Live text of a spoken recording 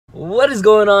What is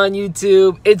going on,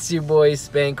 YouTube? It's your boy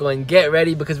Spanko, and get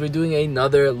ready because we're doing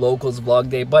another locals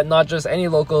vlog day, but not just any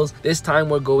locals. This time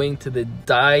we're going to the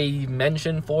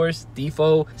Dimension Force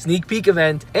Defo sneak peek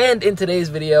event, and in today's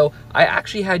video I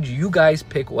actually had you guys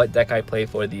pick what deck I play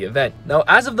for the event. Now,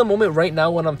 as of the moment right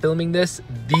now when I'm filming this,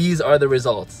 these are the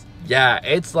results. Yeah,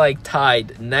 it's like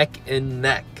tied neck and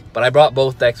neck. But I brought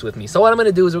both decks with me. So what I'm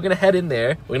gonna do is we're gonna head in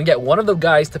there. We're gonna get one of the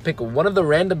guys to pick one of the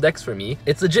random decks for me.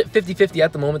 It's legit 50-50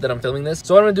 at the moment that I'm filming this.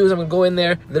 So what I'm gonna do is I'm gonna go in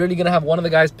there, literally gonna have one of the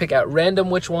guys pick at random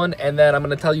which one, and then I'm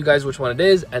gonna tell you guys which one it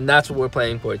is, and that's what we're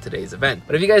playing for today's event.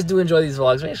 But if you guys do enjoy these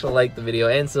vlogs, make sure to like the video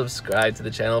and subscribe to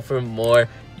the channel for more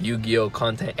Yu-Gi-Oh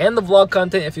content and the vlog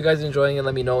content. If you guys are enjoying it,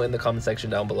 let me know in the comment section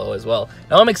down below as well.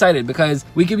 Now I'm excited because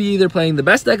we could be either playing the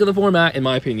best deck of the format, in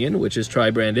my opinion, which is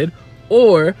tri-branded,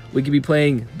 or we could be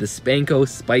playing the Spanko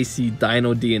Spicy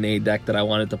Dino DNA deck that I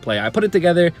wanted to play. I put it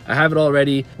together, I have it all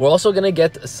ready. We're also gonna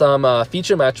get some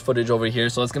feature match footage over here,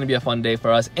 so it's gonna be a fun day for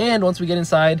us. And once we get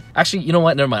inside, actually, you know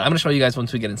what, never mind, I'm gonna show you guys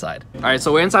once we get inside. All right,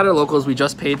 so we're inside our locals. We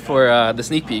just paid for the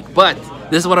sneak peek, but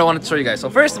this is what I wanted to show you guys. So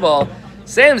first of all,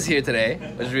 Sam's here today,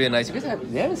 which is really nice. You guys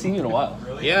they haven't seen you in a while.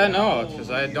 Yeah, no,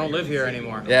 because I don't live here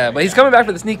anymore. Yeah, but he's coming back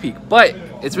for the sneak peek. But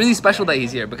it's really special that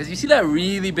he's here because you see that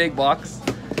really big box?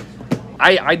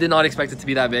 I did not expect it to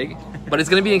be that big, but it's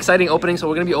going to be an exciting opening, so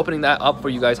we're going to be opening that up for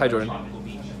you guys. Hi, Jordan.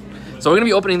 So we're going to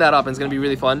be opening that up, and it's going to be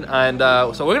really fun, and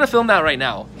so we're going to film that right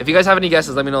now. If you guys have any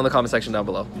guesses, let me know in the comment section down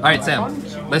below. All right,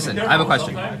 Sam, listen, I have a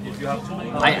question.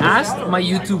 I asked my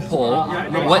YouTube poll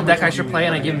what deck I should play,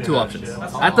 and I gave him two options.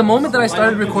 At the moment that I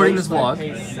started recording this vlog,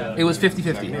 it was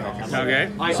 50-50.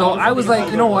 Okay. So I was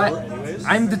like, you know what?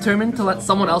 I'm determined to let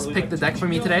someone else pick the deck for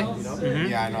me today.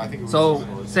 Yeah, I know. I think. So,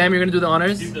 Sam, you're gonna do the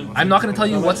honors. I'm not gonna tell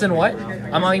you what's in what.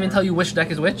 I'm not even tell you which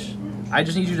deck is which. I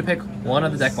just need you to pick one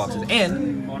of the deck boxes.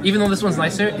 And even though this one's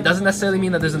nicer, it doesn't necessarily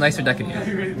mean that there's a nicer deck in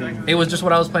here. It was just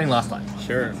what I was playing last time.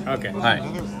 Sure. Okay. All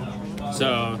right.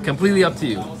 So Completely up to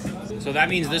you. So that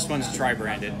means this one's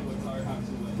tri-branded.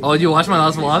 Oh, did you watch my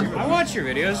last vlog? I watch your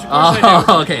videos. Of course I do.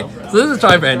 Oh, okay. So this is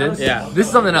tri-branded. Yeah. This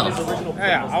is something else.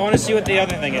 Yeah, I want to see what the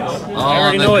other thing is. I Oh,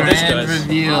 already the know what this grand does.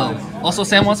 reveal. Also,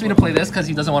 Sam wants me to play this because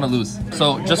he doesn't want to lose.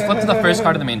 So just flip to the first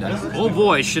card of the main deck. Oh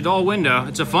boy, Shadol Window.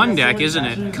 It's a fun deck, isn't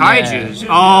it? Kaijus.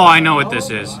 Oh, I know what this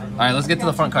is. All right, let's get to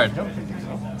the front card.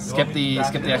 Skip the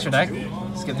extra deck.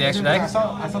 Skip the extra deck.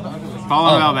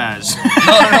 Follow Albaz.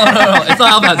 No. It's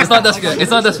not Albaz. It's not Despia.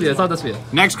 It's not Despia. It's not Despia.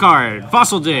 Next card,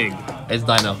 Fossil Dig. It's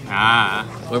Dino. Ah,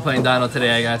 We're playing Dino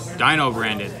today, I guess. Dino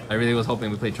branded. I really was hoping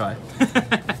we played Try.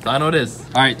 Dino it is.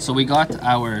 All right, so we got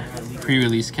our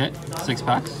pre-release kit, 6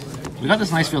 packs. We got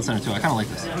this nice field center too. I kind of like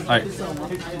this. All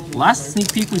right. Last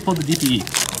sneak peek, we pulled the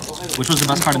DPE, which was the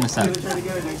best card in the set.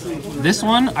 This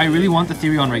one, I really want the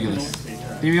Therion Regulus.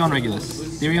 Therion Regulus.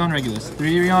 Therion Regulus.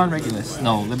 Therion Regulus.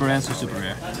 No, Liberance or Super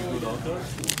Rare.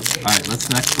 Alright, let's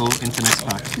next go into next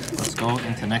pack. Let's go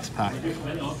into next pack.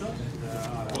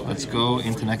 Let's go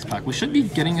into next pack. We should be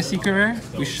getting a secret rare.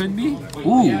 We should be.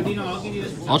 Ooh.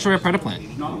 Ultra Rare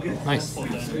Predaplant. Nice.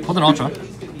 Hold an Ultra.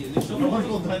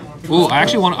 Ooh, I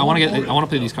actually want to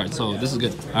play these cards, so this is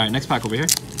good. Alright, next pack over here.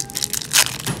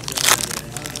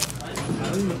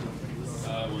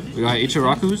 We got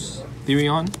Ichiraku's,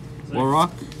 Therion,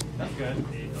 Warrock,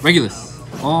 Regulus.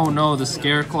 Oh no, the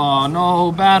Scareclaw.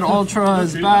 No, bad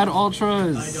ultras, bad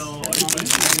ultras.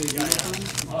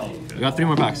 We got 3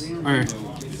 more packs.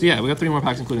 So yeah, we got 3 more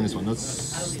packs including this one.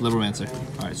 That's Liberamancer.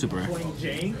 Alright, super rare.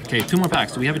 Okay, 2 more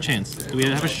packs. Do we have a chance? Do we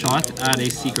have a shot at a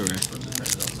secret rare?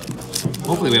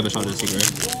 Hopefully we have a shot at a secret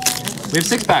rare. We have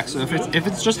 6 packs, so if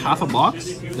it's just half a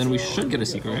box, then we should get a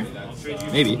secret rare.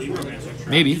 Maybe.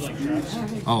 Maybe.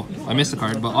 Oh, I missed a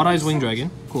card, but Odd Eyes Wing Dragon.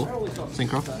 Cool.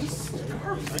 Synchro.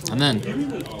 And then,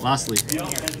 lastly,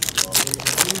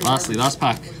 last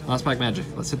pack. Last pack magic.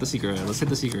 Let's hit the secret rare. Let's hit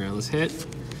the secret rare. Let's hit.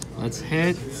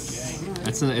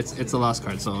 It's the last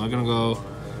card, so I'm gonna go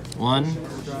 1,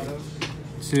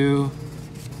 2,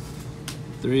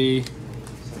 3,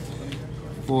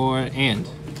 4, and.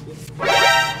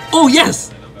 Oh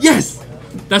yes! Yes!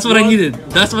 That's what I needed.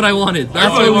 That's what I wanted.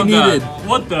 That's what we needed.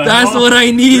 What the That's hell? what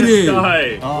I needed.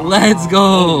 Oh, Let's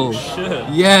go. shit.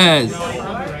 Yes.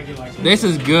 This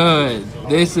is good.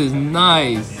 This is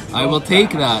nice. I will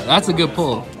take that. That's a good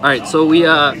pull. All right, so we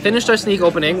finished our sneak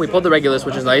opening. We pulled the Regulus,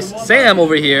 which is nice. Sam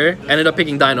over here ended up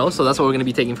picking Dino, so that's what we're going to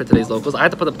be taking for today's locals. I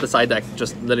had to put up the side deck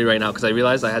just literally right now because I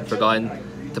realized I had forgotten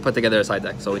to put together a side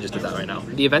deck, so we just did that right now.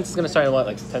 The event is going to start in what,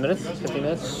 like 10 minutes? 15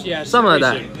 minutes? Yeah, something like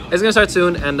that. It's going to start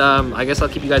soon, and I guess I'll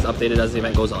keep you guys updated as the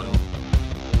event goes on.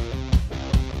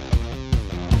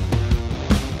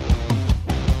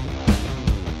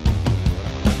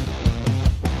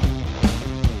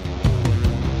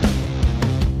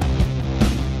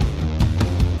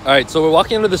 All right, so we're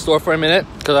walking into the store for a minute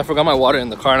because I forgot my water in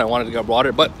the car and I wanted to get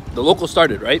water, but the local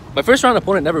started, right? My first round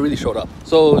opponent never really showed up.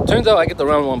 So it turns out I get the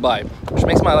round 1 bye, which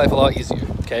makes my life a lot easier,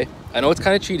 okay? I know it's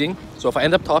kind of cheating, so if I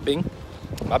end up topping,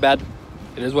 my bad.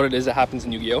 It is what it is. It happens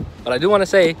in Yu-Gi-Oh! But I do want to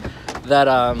say that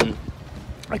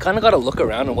I kind of got to look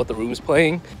around on what the room's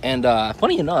playing. And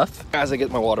funny enough, as I get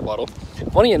my water bottle,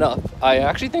 funny enough, I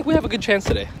actually think we have a good chance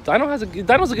today. Dino's a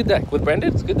good deck. With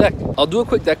Brandon, it's a good deck. I'll do a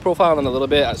quick deck profile in a little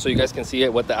bit so you guys can see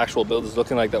it, what the actual build is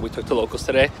looking like that we took to locals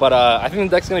today. But I think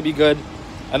the deck's going to be good.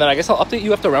 And then I guess I'll update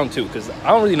you after round 2 because I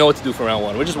don't really know what to do for round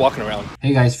 1. We're just walking around.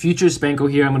 Hey guys, Future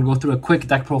Spanko here. I'm going to go through a quick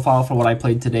deck profile for what I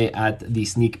played today at the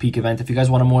sneak peek event. If you guys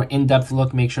want a more in-depth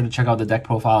look, make sure to check out the deck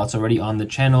profile. It's already on the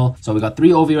channel. So we got 3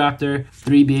 Oviraptor,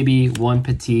 3 Baby, 1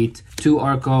 Petite, 2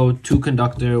 Arco, 2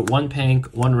 Conductor, 1 Pank,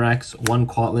 1 Rex, 1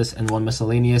 Quatless, and 1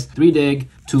 Miscellaneous, 3 Dig,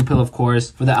 2 Pill of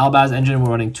course. For the Albaz engine,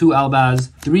 we're running 2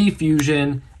 Albaz, 3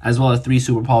 Fusion, as well as 3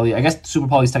 Super Poly. I guess Super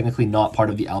Poly is technically not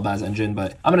part of the Albaz engine,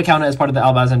 but I'm going to count it as part of the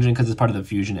Albaz engine because it's part of the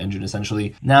Fusion engine,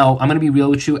 essentially. Now, I'm going to be real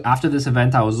with you. After this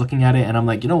event, I was looking at it and I'm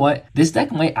like, you know what? This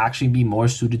deck might actually be more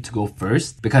suited to go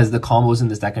first because the combos in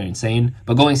this deck are insane.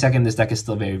 But going second, this deck is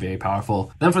still very, very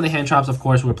powerful. Then for the hand traps, of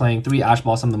course, we're playing 3 Ash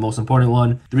Blossom, the most important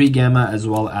one, 3 Gamma, as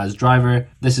well as Driver.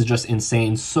 This is just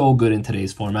insane. So good in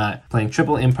today's format. Playing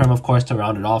triple Imperm, of course, to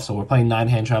round it off. So we're playing 9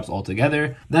 hand traps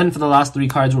altogether. Then for the last 3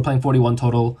 cards, we're playing 41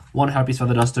 total. 1 Harpy's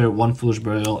Feather Duster, 1 Foolish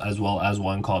Burial, as well as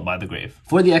 1 Called by the Grave.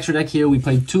 For the extra deck here, we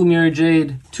played 2 Mirror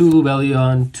Jade, 2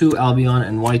 Lubellion, 2 Albion,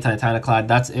 and White Titaniclad.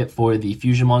 That's it for the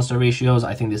Fusion Monster ratios.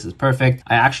 I think this is perfect.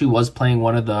 I actually was playing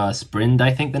one of the Sprind,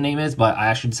 I think the name is, but I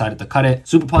actually decided to cut it.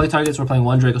 Super Poly targets, we're playing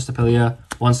 1 Draco Stapilia,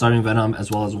 1 Starving Venom,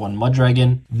 as well as 1 Mud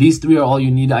Dragon. These 3 are all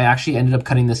you need. I actually ended up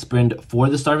cutting the Sprind for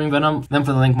the Starving Venom. Then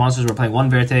for the Link Monsters, we're playing 1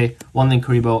 Verte, 1 Link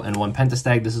Karibo, and 1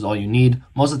 Pentastag. This is all you need.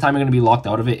 Most of the time, you're going to be locked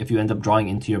out of it if you end up drawing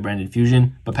into your branded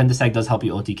Fusion. But Pentastag does help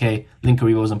you OTK. Link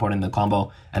Karibo is important in the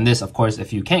combo. And this, of course,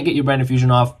 if you can't get your branded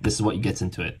Fusion off, this is what gets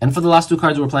into it. And for the last 2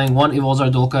 cards, we're playing 1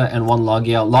 Evolzar Dolka and 1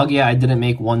 Logia. Logia I didn't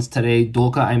make once today.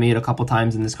 Dolka I made a couple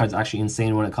times, and this card's actually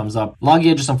insane when it comes up.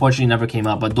 Logia just unfortunately never came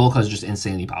up, but Dolka is just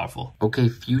insanely powerful. Okay,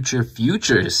 future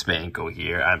Spanko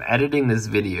here. I'm editing this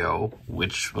video,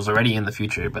 which was already in the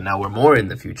future, but now we're more in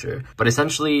the future. But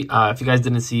essentially, if you guys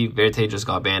didn't see, Verte just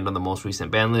got banned on the most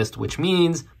recent ban list, which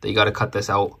means that you got to cut this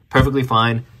out. Perfectly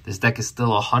fine. This deck is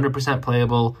still 100%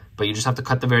 playable, but you just have to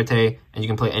cut the Verte, and you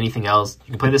can play anything else.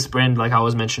 You can play the Sprint, like I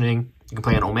was mentioning. You can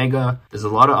play an Omega. There's a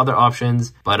lot of other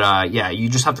options, but yeah, you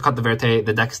just have to cut the Verte.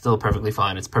 The deck's still perfectly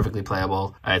fine. It's perfectly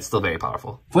playable. It's still very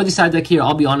powerful. For the side deck here,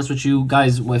 I'll be honest with you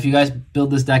guys. If you guys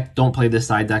build this deck, don't play this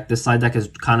side deck. This side deck is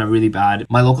kind of really bad.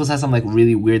 My locals has some like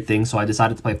really weird things, so I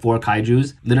decided to play 4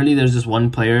 Kaijus. Literally, there's just one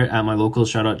player at my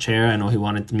locals, shout out Chair. I know he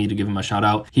wanted me to give him a shout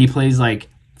out. He plays like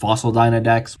Fossil Dyna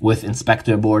decks with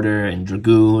Inspector Border and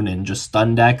Dragoon and just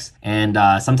stun decks, and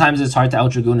sometimes it's hard to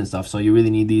out Dragoon and stuff, so you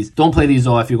really need these. Don't play these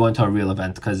though if you're going to a real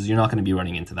event because you're not going to be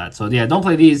running into that. So yeah, don't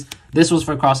play these. This was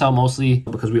for crossout mostly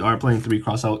because we are playing 3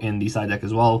 crossout in the side deck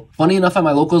as well. Funny enough, at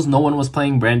my locals, no one was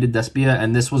playing branded Despia,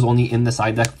 and this was only in the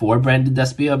side deck for branded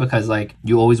Despia because like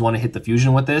you always want to hit the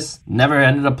Fusion with this. Never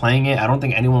ended up playing it. I don't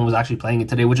think anyone was actually playing it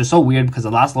today, which is so weird because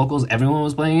the last locals, everyone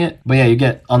was playing it. But yeah, you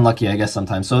get unlucky, I guess,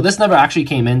 sometimes. So this never actually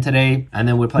came in today, and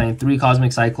then we're playing 3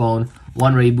 Cosmic Cyclone,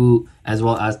 1 Rayboot, as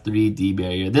well as 3 D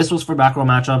Barrier. This was for back row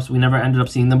matchups. We never ended up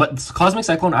seeing them, but Cosmic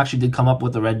Cyclone actually did come up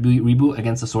with the red reboot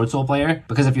against the Sword Soul player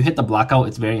because if you hit the blackout,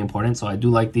 it's very important. So I do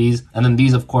like these. And then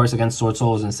these, of course, against Sword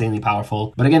Soul is insanely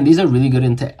powerful. But again, these are really good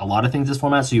into a lot of things this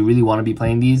format, so you really want to be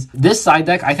playing these. This side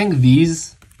deck, I think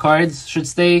these cards should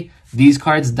stay. These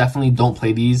cards definitely don't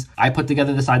play these. I put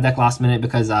together the side deck last minute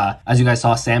because as you guys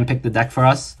saw, Sam picked the deck for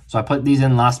us. So I put these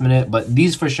in last minute, but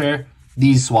these for sure,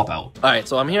 these swap out. All right,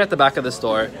 so I'm here at the back of the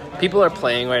store. People are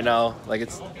playing right now. Like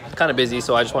it's kind of busy,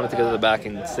 so I just wanted to go to the back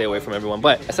and stay away from everyone.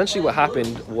 But essentially what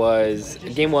happened was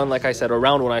game 1, like I said, or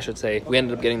round 1, I should say, we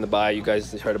ended up getting the bye. You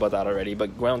guys heard about that already.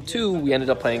 But round 2, we ended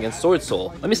up playing against Sword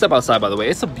Soul. Let me step outside, by the way.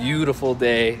 It's a beautiful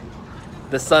day.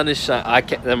 The sun is shining. I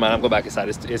can't, never mind, I'm going back inside.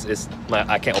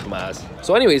 I can't open my eyes.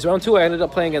 So anyways, round 2, I ended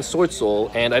up playing against Sword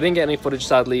Soul, and I didn't get any footage,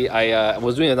 sadly. I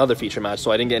was doing another feature match,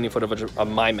 so I didn't get any footage of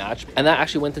my match. And that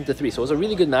actually went into 3. So it was a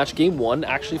really good match. Game 1,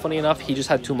 actually, funny enough, he just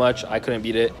had too much. I couldn't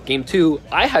beat it. Game 2,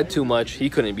 I had too much. He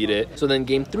couldn't beat it. So then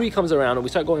game 3 comes around, and we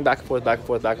start going back and forth, back and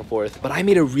forth, back and forth. But I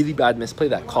made a really bad misplay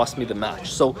that cost me the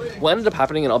match. So what ended up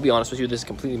happening, and I'll be honest with you, this is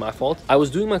completely my fault. I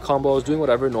was doing my combo, I was doing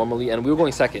whatever normally, and we were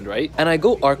going second, right? And I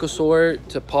go Archosaur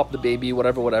to pop the baby,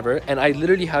 whatever, and I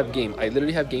literally have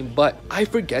game, but I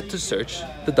forget to search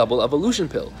the double evolution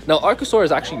pill. Now Archosaur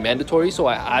is actually mandatory, so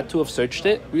I had to have searched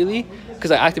it really,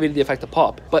 because I activated the effect to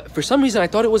pop. But for some reason, I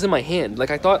thought it was in my hand.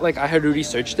 Like I thought like I had already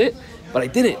searched it, but I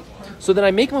didn't. So then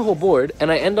I make my whole board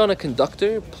and I end on a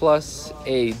conductor plus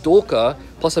a dolka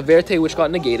plus a verte, which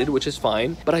got negated, which is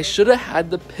fine. But I should have had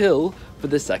the pill for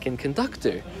the second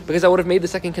conductor because I would have made the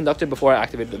second conductor before I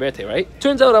activated the verte, right?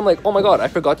 Turns out I'm like, oh my god, I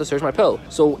forgot to search my pill.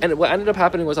 So, and what ended up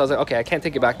happening was I was like, okay, I can't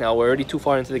take it back now. We're already too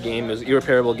far into the game. It was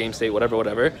irreparable game state,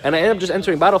 whatever. And I end up just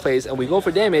entering battle phase and we go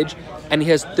for damage and he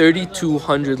has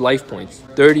 3,200 life points.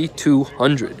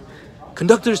 3,200.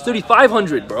 Conductor's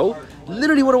 3,500, bro.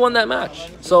 Literally would have won that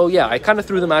match. So yeah, I kind of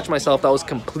threw the match myself. That was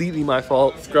completely my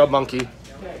fault. Scrub monkey.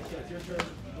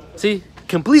 See?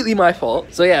 Completely my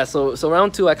fault. So yeah, so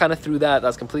round 2 I kind of threw that.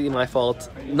 That's completely my fault.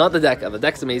 Not the deck. The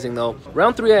deck's amazing though.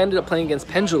 Round 3 I ended up playing against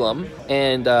Pendulum,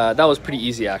 and that was pretty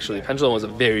easy actually. Pendulum was a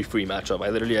very free matchup.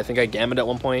 I think I gammoned at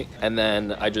one point, and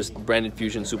then I just branded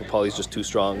Fusion. Super Poly's just too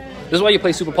strong. This is why you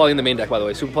play Super Poly in the main deck, by the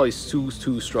way. Super Poly's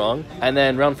too strong. And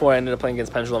then round 4 I ended up playing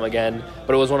against Pendulum again,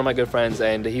 but it was one of my good friends,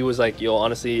 and he was like, yo,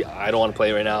 honestly, I don't want to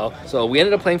play right now. So we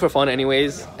ended up playing for fun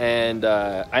anyways, and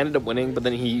I ended up winning, but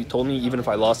then he told me even if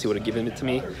I lost, he would have given it to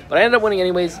me. But I ended up winning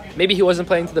anyways. Maybe he wasn't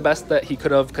playing to the best that he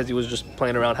could have because he was just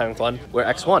playing around having fun. Where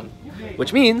X won,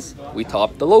 which means we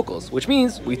topped the locals, which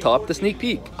means we topped the sneak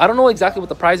peek. I don't know exactly what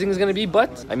the prizing is going to be,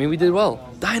 but I mean, we did well.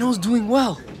 Dino's doing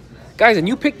well. Guys, and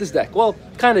you picked this deck. Well,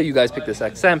 kind of you guys picked this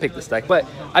deck. Sam picked this deck, but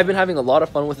I've been having a lot of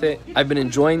fun with it. I've been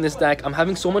enjoying this deck. I'm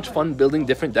having so much fun building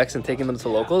different decks and taking them to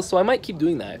locals, so I might keep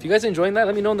doing that. If you guys are enjoying that,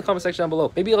 let me know in the comment section down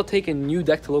below. Maybe I'll take a new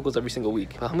deck to locals every single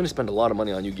week. But I'm going to spend a lot of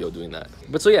money on Yu-Gi-Oh! Doing that.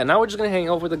 But so yeah, now we're just going to hang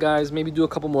out with the guys, maybe do a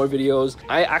couple more videos.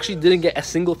 I actually didn't get a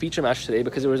single feature match today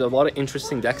because there was a lot of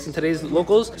interesting decks in today's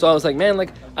locals. So I was like, man,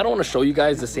 like, I don't want to show you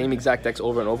guys the same exact decks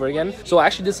over and over again. So I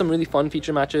actually did some really fun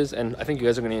feature matches, and I think you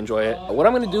guys are going to enjoy it. What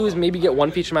I'm going to do is maybe get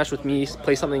one feature match with me,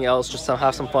 play something else, just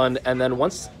have some fun, and then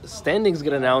once standings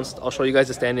get announced, I'll show you guys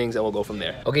the standings and we'll go from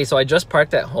there. Okay, so I just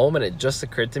parked at home and it just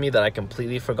occurred to me that I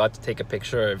completely forgot to take a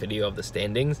picture or a video of the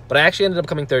standings, but I actually ended up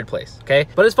coming 3rd place, okay?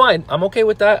 But it's fine. I'm okay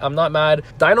with that. I'm not mad.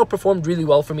 Dino performed really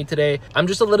well for me today. I'm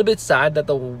just a little bit sad that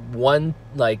the one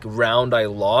like round I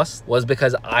lost was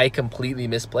because I completely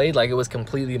misplayed. Like, it was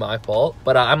completely my fault.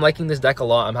 But I'm liking this deck a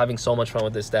lot. I'm having so much fun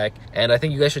with this deck, and I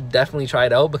think you guys should definitely try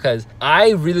it out because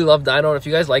I really love Dino. And if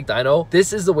you guys like Dino,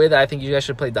 this is the way that I think you guys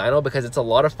should play Dino because it's a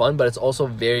lot of fun, but it's also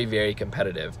very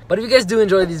competitive. But if you guys do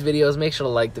enjoy these videos, make sure to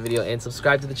like the video and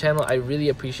subscribe to the channel. I really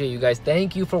appreciate you guys.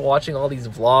 Thank you for watching all these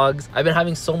vlogs. I've been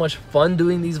having so much fun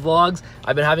doing these vlogs.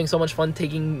 I've been having so much fun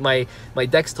taking my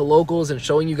decks to locals and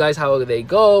showing you guys how they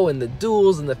go and the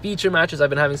duels and the feature matches. I've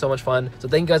been having so much fun. So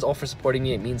thank you guys all for supporting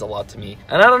me. It means a lot to me.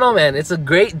 And I don't know, man, it's a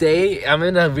great day. I'm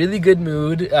in a really good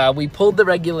mood. We pulled the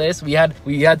Regulus. We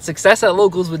had success at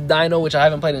locals with Dino, which I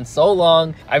haven't played in so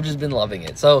long. I've just been loving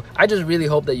it. So I just really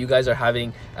hope that you guys are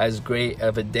having as great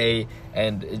of a day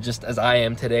and just as I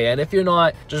am today. And if you're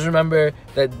not, just remember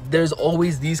that there's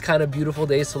always these kind of beautiful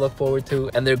days to look forward to,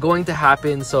 and they're going to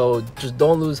happen. So just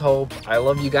don't lose hope. I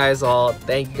love you guys all.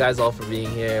 Thank you guys all for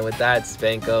being here. And with that,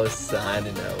 Spanko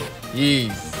signing out.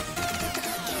 Peace.